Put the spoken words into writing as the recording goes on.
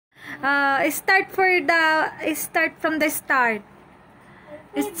Start from the start.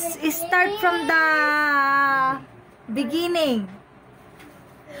 Start from the beginning.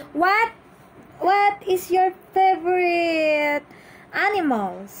 What is your favorite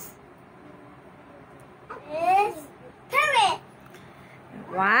animals? Is parrot.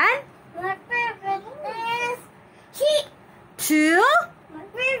 One, My favorite is sheep. two, My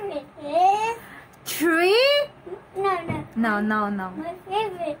favorite is three. no. No. My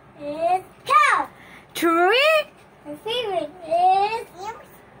favorite is cow. Three, My favorite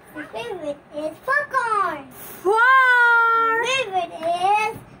is popcorn. four, My favorite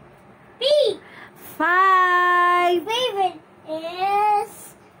is bee. five, My favorite is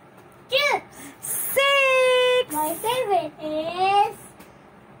chips. six, My favorite is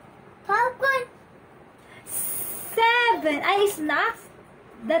popcorn. seven. Ay, snacks.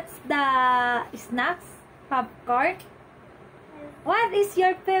 That's the snacks. Popcorn. What is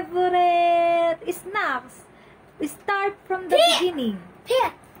your favorite snacks? Start from the Pear. beginning.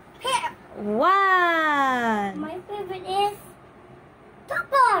 Pear. One, My favorite is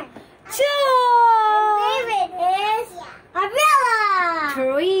popcorn. two, My favorite is umbrella.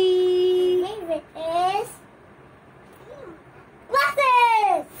 three, My favorite is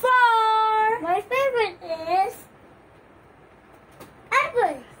glasses. four, My favorite is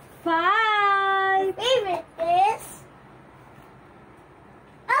apples. five, My favorite is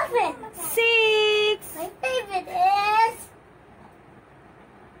oven. six, My favorite is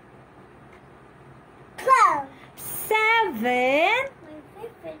cloud. seven, My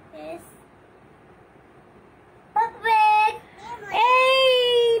favorite is puppet.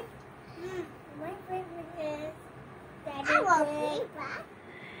 eight, My favorite is daddy.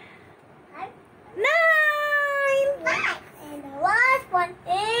 nine. And the last one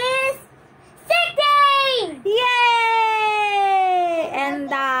is 16! Yay! And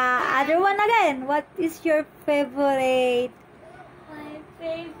the other one again. What is your favorite My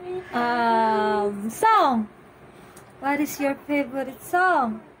favorite song? What is your favorite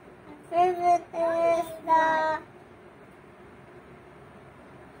song? is the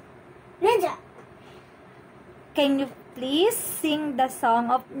ninja. Can you please sing the song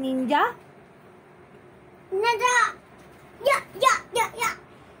of Ninja? Ninja! Yeah.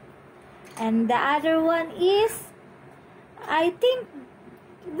 And the other one is, I think,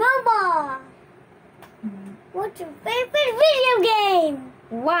 Robot. What's your favorite video game?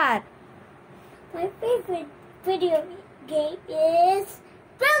 what? My favorite video game is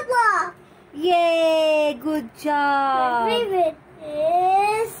Roblox. Yay! Good My job! favorite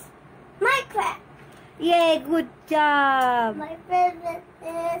is Minecraft. Yay! Good job! My favorite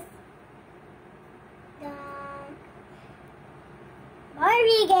is the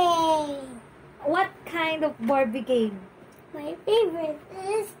Barbie game. What kind of Barbie game? My favorite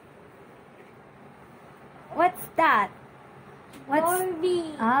is What's that?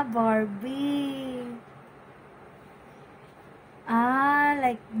 Barbie. Barbie.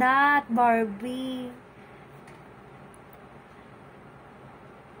 Like that, Barbie.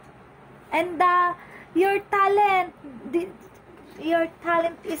 And your talent, your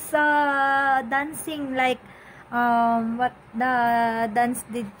talent is dancing. Like, what the dance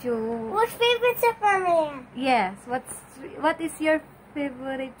did you? What's favorite Superman? Yes. What is your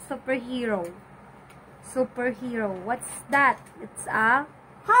favorite superhero? What's that? It's a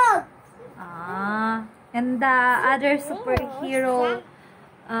Hulk. and the other superhero.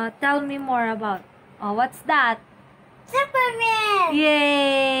 Tell me more about. What's that? Superman.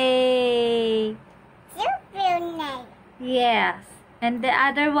 Yay! Superman. Yes. And the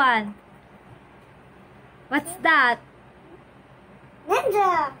other one. What's that?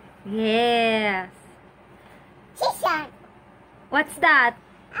 Ninja. Yes. Shishan. What's that?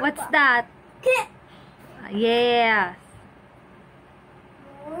 Kit. Yes.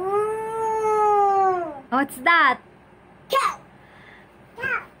 What's that? Cow.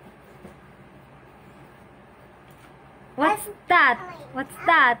 What's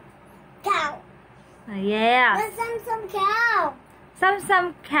that? Cow. Yes. Some cow.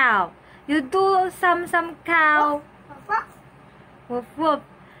 Some cow. You do some cow. Woof woof.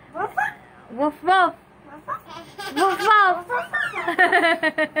 Woof woof. Woof woof.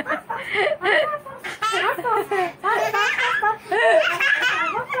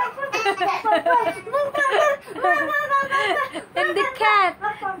 And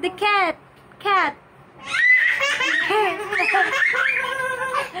the cat. Cat.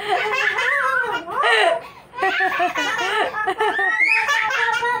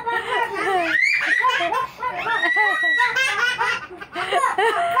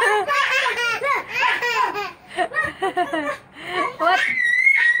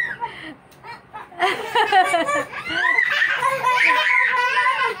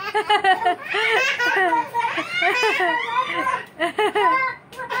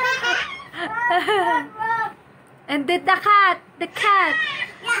 the cat. The cat.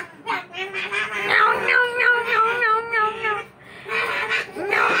 Meow, meow, meow, meow, meow, meow, meow.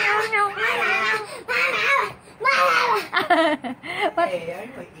 Meow, meow, meow. What?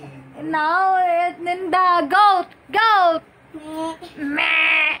 No, and then the goat. Goat.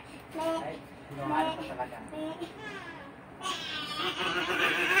 Meh.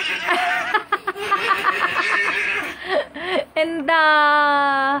 And the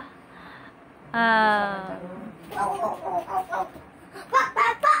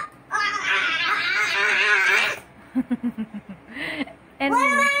and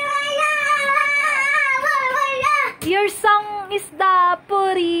your song is the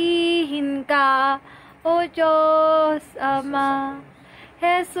purihin ka, O Diyos Ama.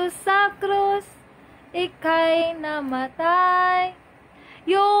 Jesus sa krus, ika'y namatay.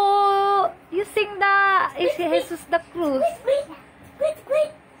 You sing the is Jesus the cruz.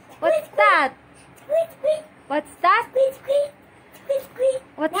 What's that? What's that?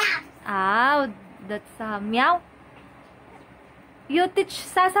 What's that's meow. You teach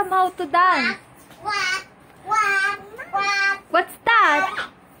Sasam how to dance. What's that?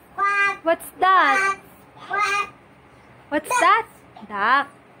 What's that? What's that? Duck.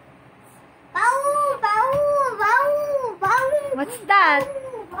 What's that?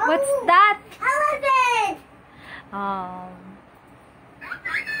 What's that? Elephant.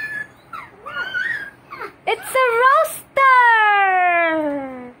 It's a rooster.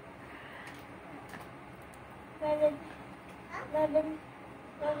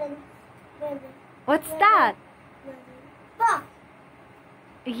 What's that?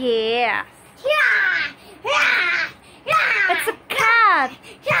 Yes. It's a cat.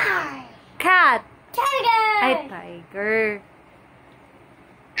 Cat. Tiger. Ay, tiger.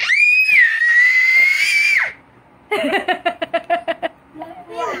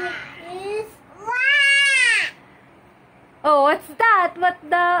 Oh, what's that?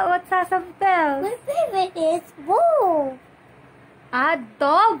 What's Sasam tell? My favorite is bull.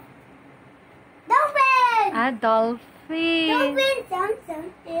 Dog. Dolphin. Dolphin. Dolphin Samson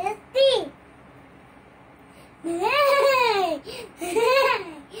is D.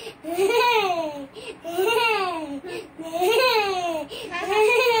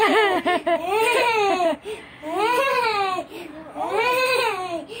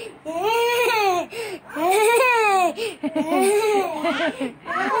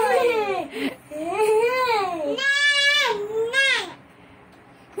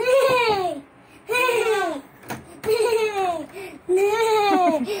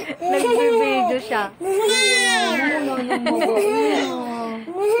 Nagbibideo siya.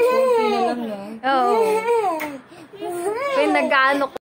 Oo. Kaya nag-ano